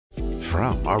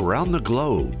from around the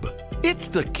globe. It's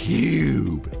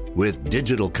theCUBE, with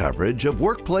digital coverage of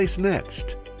Workplace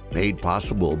Next, made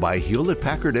possible by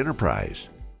Hewlett-Packard Enterprise.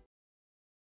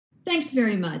 Thanks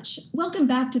very much. Welcome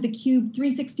back to theCUBE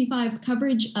 365's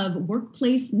coverage of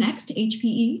Workplace Next,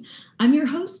 HPE. I'm your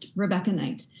host, Rebecca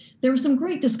Knight. There was some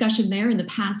great discussion there in the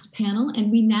past panel,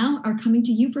 and we now are coming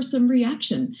to you for some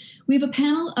reaction. We have a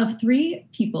panel of three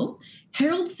people.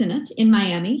 Harold Sinnott in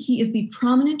Miami. He is the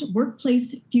prominent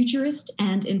workplace futurist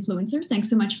and influencer. Thanks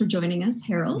so much for joining us,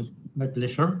 Harold. My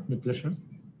pleasure, my pleasure.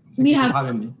 Thank you for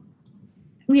having me.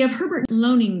 We have Herbert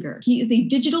Lohninger. He is a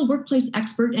digital workplace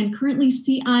expert and currently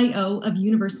CIO of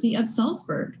University of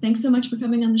Salzburg. Thanks so much for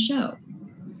coming on the show.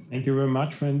 Thank you very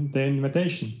much for the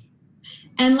invitation.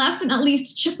 And last but not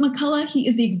least, Chip McCullough. He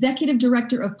is the Executive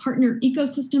Director of Partner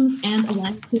Ecosystems and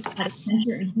Alliances at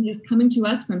Accenture, and he is coming to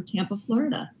us from Tampa,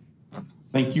 Florida.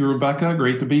 Thank you, Rebecca.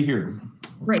 Great to be here.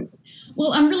 Great.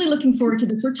 Well, I'm really looking forward to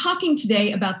this. We're talking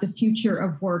today about the future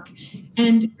of work.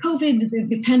 And COVID,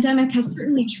 the pandemic, has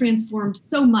certainly transformed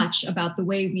so much about the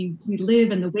way we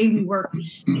live and the way we work.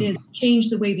 It has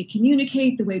changed the way we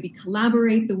communicate, the way we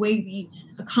collaborate, the way we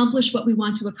accomplish what we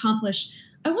want to accomplish.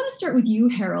 I want to start with you,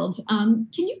 Harold. Can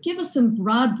you give us some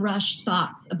broad brush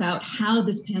thoughts about how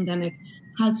this pandemic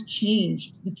has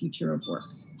changed the future of work?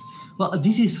 Well,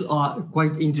 this is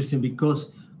quite interesting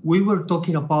because we were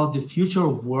talking about the future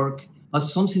of work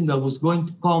as something that was going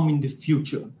to come in the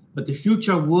future. But the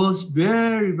future was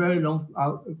very, very long,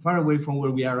 far away from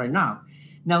where we are right now.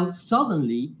 Now,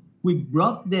 suddenly, we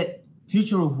brought the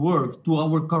future of work to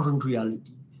our current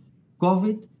reality.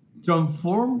 COVID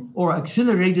transformed or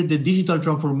accelerated the digital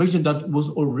transformation that was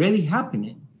already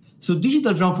happening. So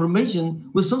digital transformation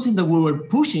was something that we were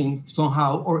pushing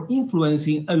somehow or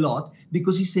influencing a lot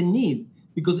because it's a need,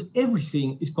 because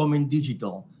everything is coming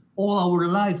digital. All our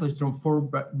life has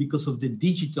transformed because of the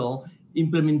digital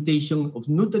implementation of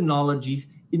new technologies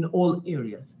in all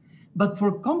areas. But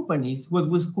for companies, what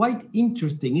was quite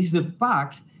interesting is the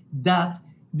fact that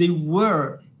they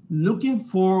were looking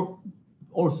for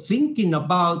or thinking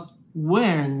about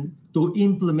when to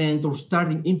implement or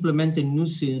starting implementing new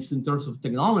things in terms of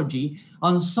technology.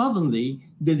 And suddenly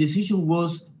the decision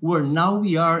was, where now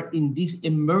we are in this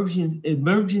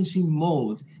emergency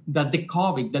mode that the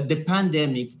COVID, that the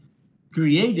pandemic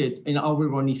created in our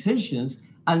organizations.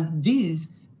 And this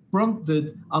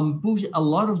prompted and pushed a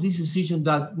lot of these decisions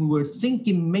that we were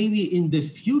thinking maybe in the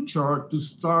future to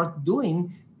start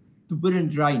doing, to put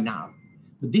it right now.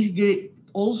 But this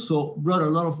also brought a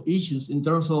lot of issues in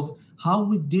terms of how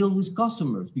we deal with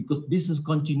customers, because business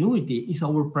continuity is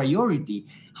our priority.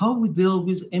 How we deal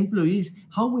with employees,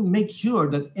 how we make sure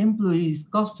that employees,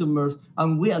 customers,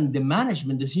 and we and the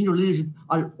management, the senior leadership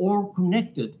are all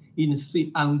connected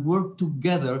and work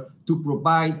together to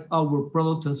provide our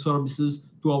products and services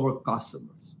to our customers.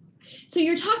 So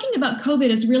you're talking about COVID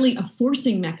as really a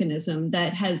forcing mechanism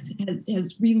that has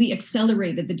really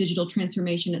accelerated the digital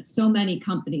transformation at so many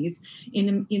companies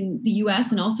in the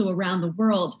US and also around the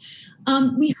world.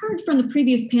 We heard from the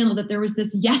previous panel that there was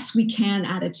this yes, we can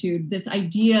attitude, this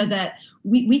idea that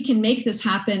we can make this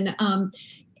happen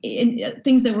in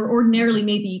things that were ordinarily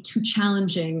maybe too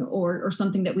challenging or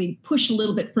something that we push a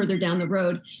little bit further down the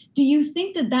road. Do you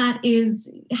think that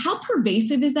is, how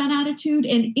pervasive is that attitude?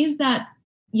 And is that,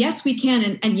 yes, we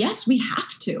can, and yes, we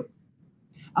have to?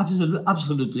 Absolutely,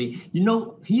 absolutely. You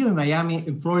know, here in Miami,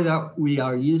 in Florida, we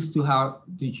are used to have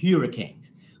the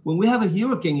hurricanes. When we have a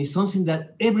hurricane, it's something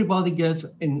that everybody gets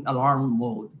in alarm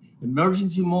mode,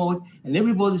 emergency mode, and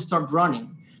everybody starts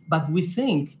running. But we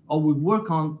think, or we work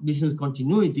on business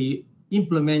continuity,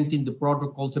 implementing the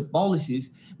protocols and policies,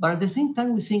 but at the same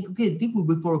time, we think, okay, this will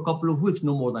be for a couple of weeks,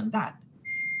 no more than that.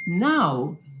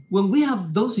 Now, when we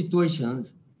have those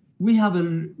situations, we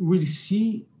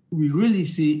really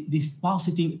see this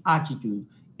positive attitude.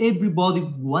 Everybody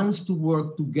wants to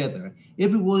work together.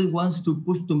 Everybody wants to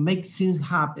push to make things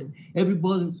happen.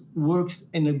 Everybody works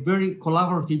in a very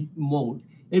collaborative mode.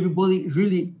 Everybody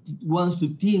really wants to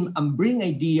team and bring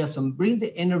ideas and bring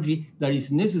the energy that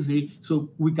is necessary so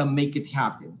we can make it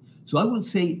happen. So I would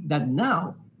say that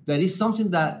now that is something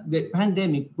that the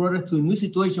pandemic brought us to a new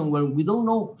situation where we don't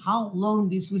know how long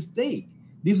this will take.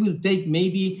 This will take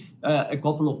maybe a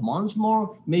couple of months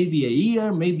more, maybe a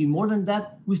year, maybe more than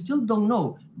that. We still don't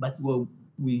know. But what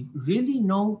we really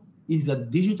know is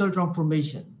that digital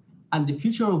transformation and the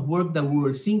future of work that we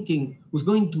were thinking was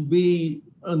going to be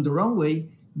on the runway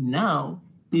now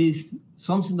is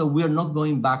something that we are not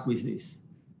going back with this.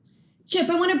 Chip,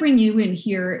 I want to bring you in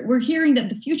here. We're hearing that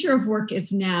the future of work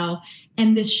is now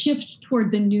and this shift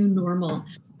toward the new normal.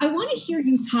 I want to hear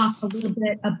you talk a little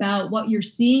bit about what you're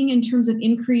seeing in terms of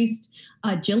increased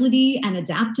agility and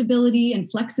adaptability and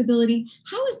flexibility.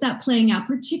 How is that playing out,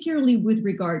 particularly with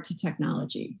regard to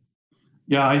technology?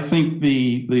 Yeah, I think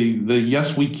the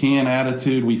yes we can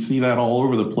attitude, we see that all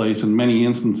over the place. In many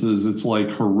instances, it's like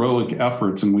heroic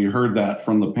efforts, and we heard that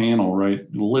from the panel, right?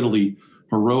 Literally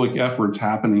heroic efforts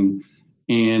happening,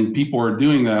 and people are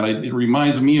doing that. It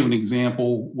reminds me of an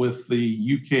example with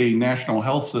the UK National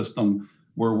Health System,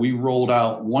 where we rolled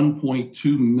out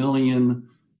 1.2 million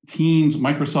Teams,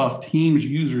 Microsoft Teams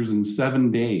users in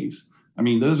 7 days. I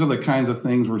mean, those are the kinds of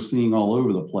things we're seeing all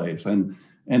over the place. And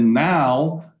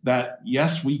now that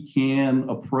yes, we can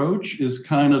approach is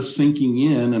kind of sinking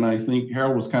in. And I think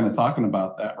Harold was kind of talking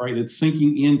about that, right? It's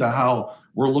sinking into how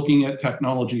we're looking at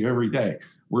technology every day.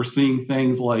 We're seeing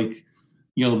things like,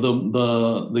 you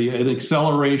know, an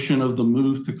acceleration of the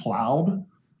move to cloud.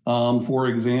 For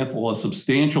example, a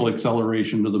substantial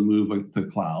acceleration to the move to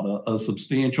cloud, a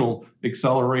substantial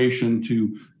acceleration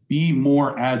to be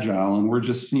more agile. And we're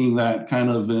just seeing that kind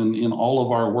of in all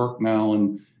of our work now.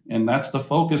 And that's the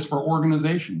focus for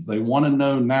organizations. They want to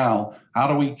know now, how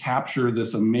do we capture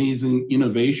this amazing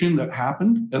innovation that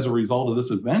happened as a result of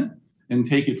this event and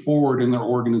take it forward in their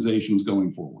organizations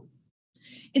going forward?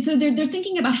 And so they're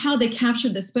thinking about how they capture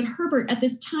this. But Herbert, at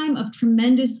this time of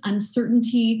tremendous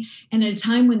uncertainty and at a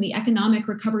time when the economic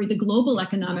recovery, the global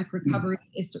economic recovery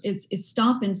is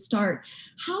stop and start,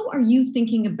 how are you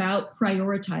thinking about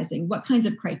prioritizing? What kinds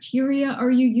of criteria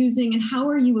are you using, and how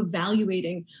are you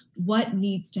evaluating what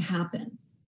needs to happen?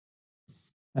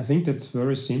 I think that's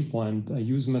very simple, and I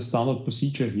use my standard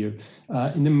procedure here.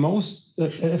 I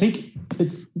think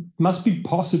it must be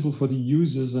possible for the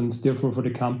users and therefore for the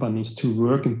companies to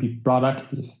work and be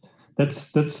productive.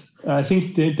 That's I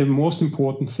think the most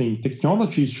important thing.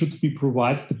 Technology should be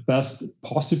provide the best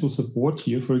possible support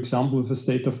here, for example, with a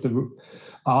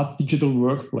state-of-the-art digital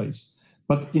workplace.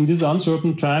 But in these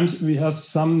uncertain times, we have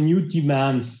some new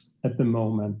demands at the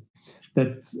moment.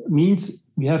 That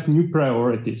means we have new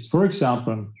priorities. For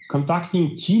example,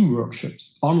 conducting team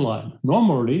workshops online.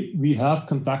 Normally, we have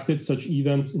conducted such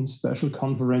events in special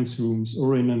conference rooms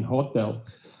or in a hotel.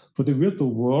 For the virtual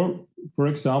world, for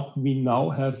example, we now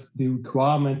have the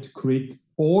requirement to create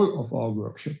all of our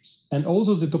workshops and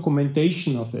also the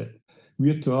documentation of it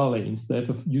virtually instead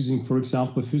of using, for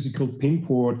example, physical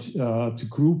pinboard to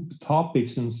group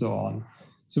topics and so on.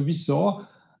 So we saw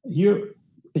here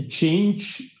a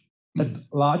change at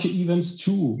larger events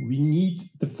too. We need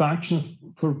the function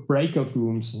for breakout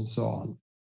rooms and so on.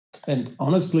 And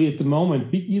honestly, at the moment,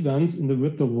 big events in the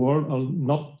virtual world are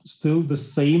not still the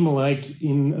same like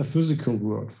in a physical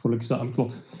world. For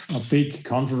example, big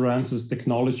conferences,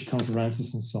 technology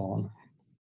conferences, and so on.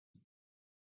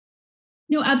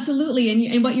 No, absolutely.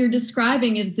 And what you're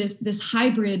describing is this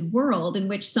hybrid world in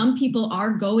which some people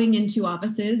are going into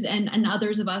offices and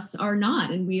others of us are not.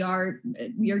 And we are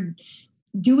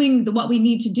doing what we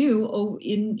need to do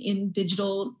in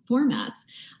digital formats.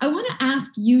 I want to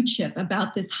ask you, Chip,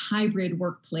 about this hybrid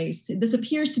workplace. This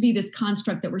appears to be this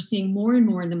construct that we're seeing more and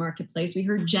more in the marketplace. We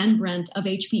heard Jen Brent of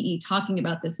HPE talking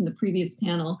about this in the previous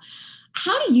panel.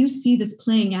 How do you see this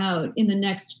playing out in the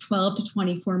next 12 to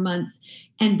 24 months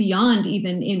and beyond,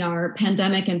 even in our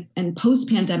pandemic and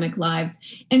post-pandemic lives?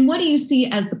 And what do you see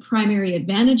as the primary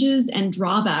advantages and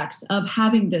drawbacks of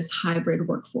having this hybrid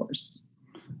workforce?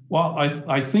 Well,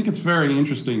 I think it's very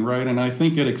interesting, right? And I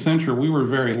think at Accenture, we were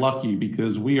very lucky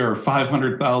because we are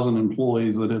 500,000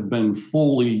 employees that have been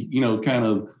fully, kind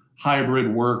of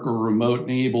hybrid work or remote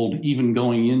enabled, even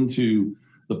going into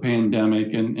the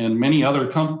pandemic. And many other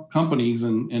companies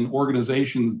and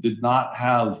organizations did not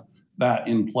have that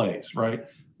in place, right?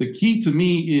 The key to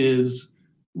me is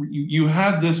you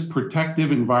have this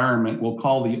protective environment, we'll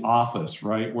call the office,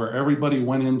 right? Where everybody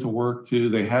went into work too,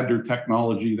 they had their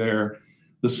technology there.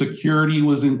 The security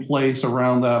was in place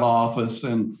around that office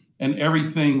and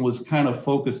everything was kind of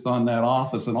focused on that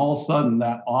office. And all of a sudden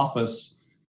that office,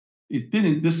 it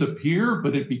didn't disappear,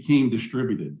 but it became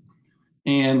distributed.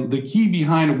 And the key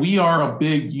behind it, we are a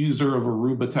big user of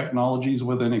Aruba technologies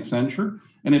within Accenture.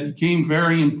 And it became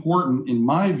very important, in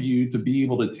my view, to be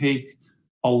able to take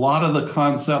a lot of the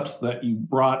concepts that you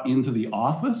brought into the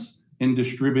office and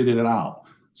distributed it out.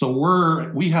 So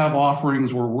we have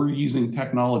offerings where we're using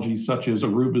technologies such as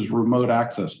Aruba's remote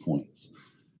access points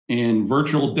and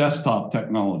virtual desktop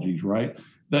technologies, right?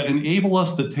 That enable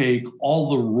us to take all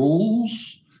the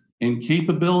rules and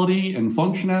capability and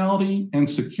functionality and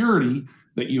security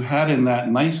that you had in that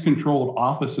nice controlled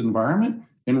office environment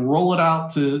and roll it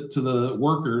out to the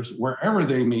workers wherever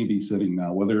they may be sitting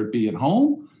now, whether it be at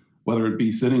home, whether it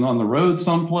be sitting on the road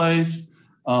someplace,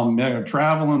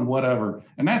 traveling, whatever.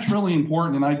 And that's really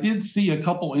important. And I did see a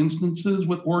couple instances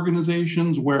with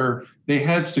organizations where they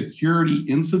had security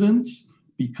incidents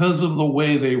because of the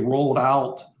way they rolled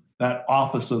out that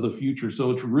office of the future.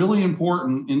 So it's really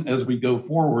important as we go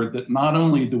forward that not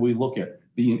only do we look at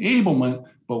the enablement,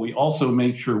 but we also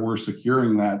make sure we're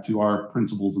securing that to our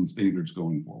principles and standards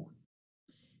going forward.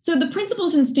 So the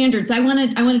principles and standards, I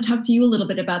want to talk to you a little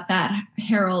bit about that,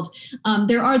 Harold.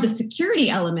 There are the security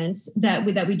elements that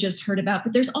we just heard about,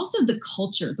 but there's also the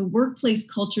culture, the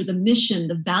workplace culture, the mission,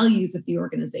 the values of the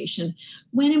organization.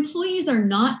 When employees are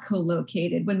not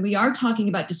co-located, when we are talking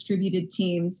about distributed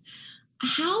teams,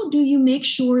 how do you make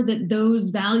sure that those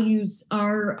values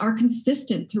are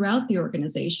consistent throughout the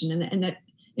organization and that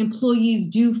employees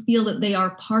do feel that they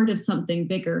are part of something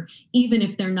bigger, even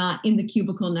if they're not in the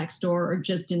cubicle next door or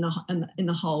just in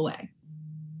the hallway?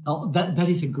 Oh, that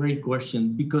is a great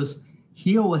question, because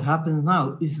here what happens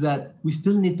now is that we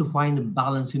still need to find a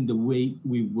balance in the way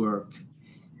we work.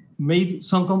 Maybe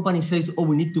some companies say, oh,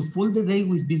 we need to fill the day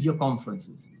with video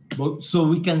conferences, so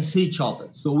we can see each other,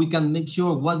 so we can make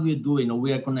sure what we're doing or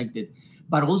we are connected.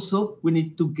 But also we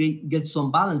need to get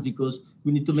some balance, because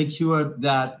we need to make sure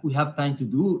that we have time to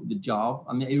do the job.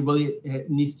 I mean, everybody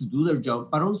needs to do their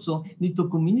job, but also need to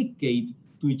communicate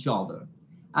to each other.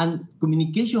 And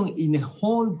communication in a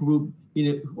whole group,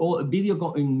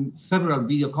 in several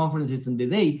video conferences in the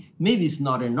day, maybe it's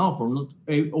not enough or not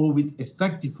always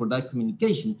effective for that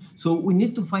communication. So we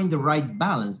need to find the right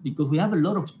balance, because we have a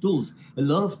lot of tools, a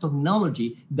lot of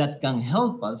technology that can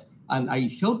help us and are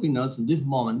helping us in this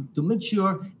moment to make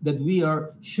sure that we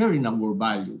are sharing our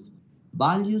values.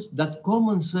 Values, that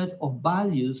common set of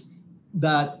values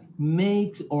that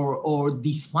makes or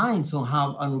defines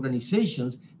somehow an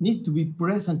organization needs to be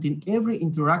present in every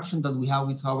interaction that we have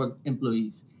with our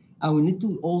employees. And we need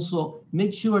to also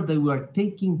make sure that we are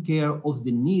taking care of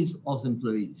the needs of the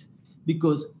employees.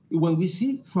 Because when we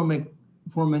see from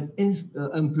an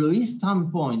employee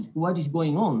standpoint what is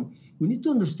going on, we need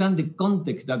to understand the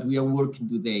context that we are working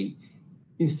today.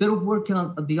 Instead of working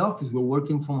at the office, we're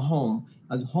working from home.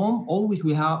 At home, always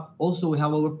we have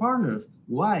our partners,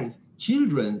 wives,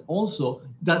 children also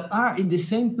that are in the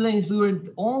same place. We are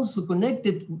also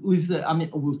connected with,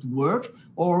 with work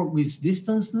or with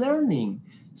distance learning.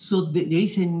 So there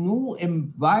is a new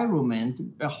environment,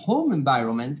 a home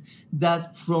environment,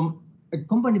 that from a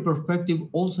company perspective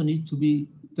also needs to be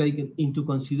taken into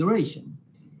consideration.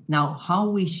 Now, how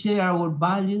we share our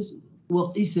values,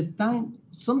 well, it's a time.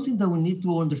 Something that we need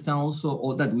to understand also,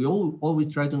 or that we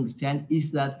always try to understand,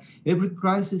 is that every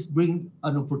crisis brings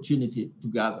an opportunity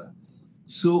together.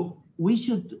 So we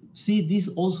should see this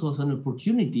also as an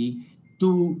opportunity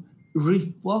to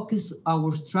refocus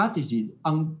our strategies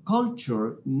and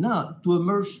culture not to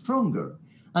emerge stronger,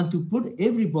 and to put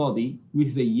everybody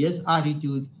with the yes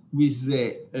attitude, with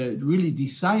the really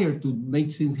desire to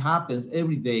make things happen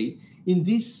every day in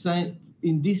this same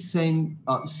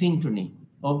synchrony.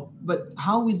 But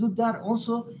how we do that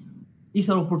also is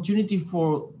an opportunity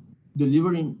for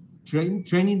delivering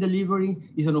training delivery,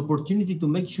 is an opportunity to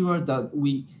make sure that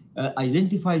we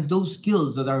identify those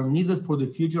skills that are needed for the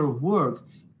future of work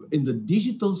in the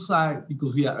digital side,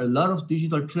 because we have a lot of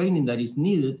digital training that is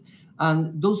needed,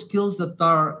 and those skills that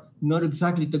are not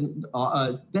exactly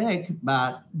tech,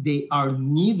 but they are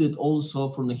needed also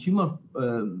from the human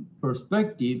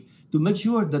perspective, to make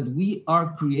sure that we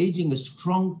are creating a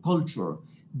strong culture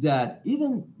that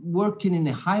even working in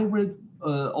a hybrid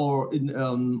or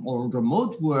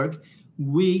remote work,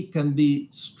 we can be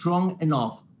strong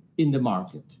enough in the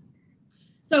market.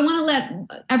 So I want to let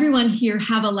everyone here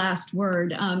have a last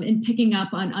word in picking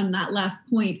up on that last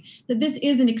point, that this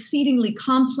is an exceedingly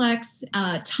complex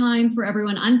time for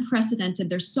everyone, unprecedented.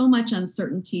 There's so much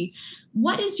uncertainty.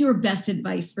 What is your best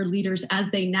advice for leaders as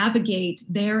they navigate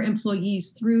their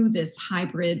employees through this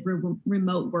hybrid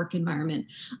remote work environment?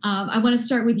 I want to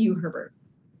start with you, Herbert.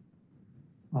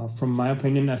 From my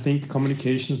opinion, I think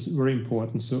communication is very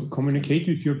important. So communicate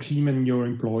with your team and your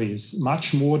employees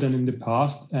much more than in the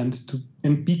past, and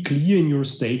be clear in your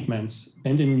statements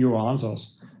and in your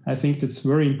answers. I think that's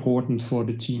very important for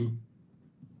the team.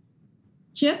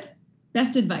 Chip,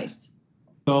 best advice.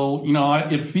 So,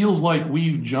 it feels like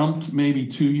we've jumped maybe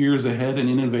 2 years ahead in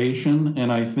innovation. And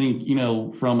I think,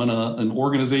 from an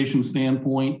organization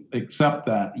standpoint, accept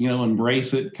that,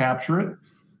 embrace it, capture it.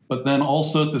 But then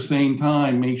also at the same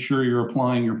time, make sure you're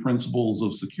applying your principles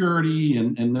of security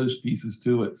and those pieces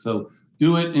to it. So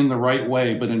do it in the right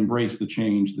way, but embrace the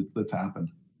change that's happened.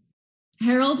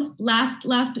 Harold, last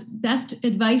best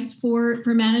advice for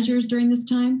managers during this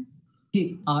time?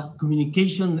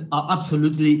 Communication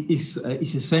absolutely is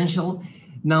essential.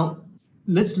 Now,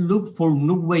 let's look for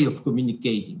new way of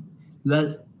communicating.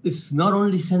 That it's not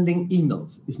only sending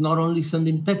emails, it's not only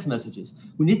sending text messages.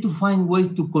 We need to find ways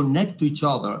to connect to each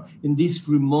other in this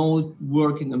remote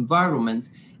working environment,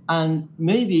 and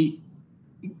maybe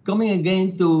coming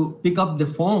again to pick up the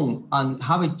phone and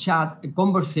have a chat, a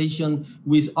conversation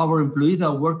with our employees that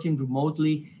are working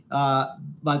remotely,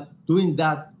 but doing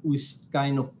that with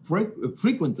kind of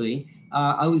frequently,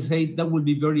 I would say that would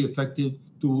be very effective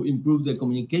to improve the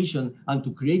communication and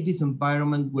to create this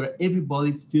environment where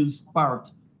everybody feels part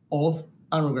of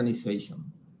an organization.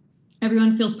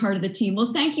 Everyone feels part of the team.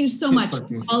 Well, thank you so much,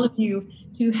 all of you,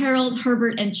 to Harold,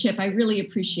 Herbert, and Chip. I really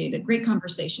appreciate it. Great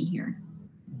conversation here.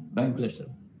 My pleasure.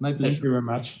 My pleasure. Thank you very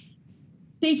much.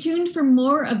 Stay tuned for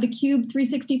more of theCUBE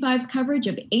 365's coverage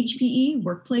of HPE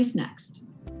Workplace Next.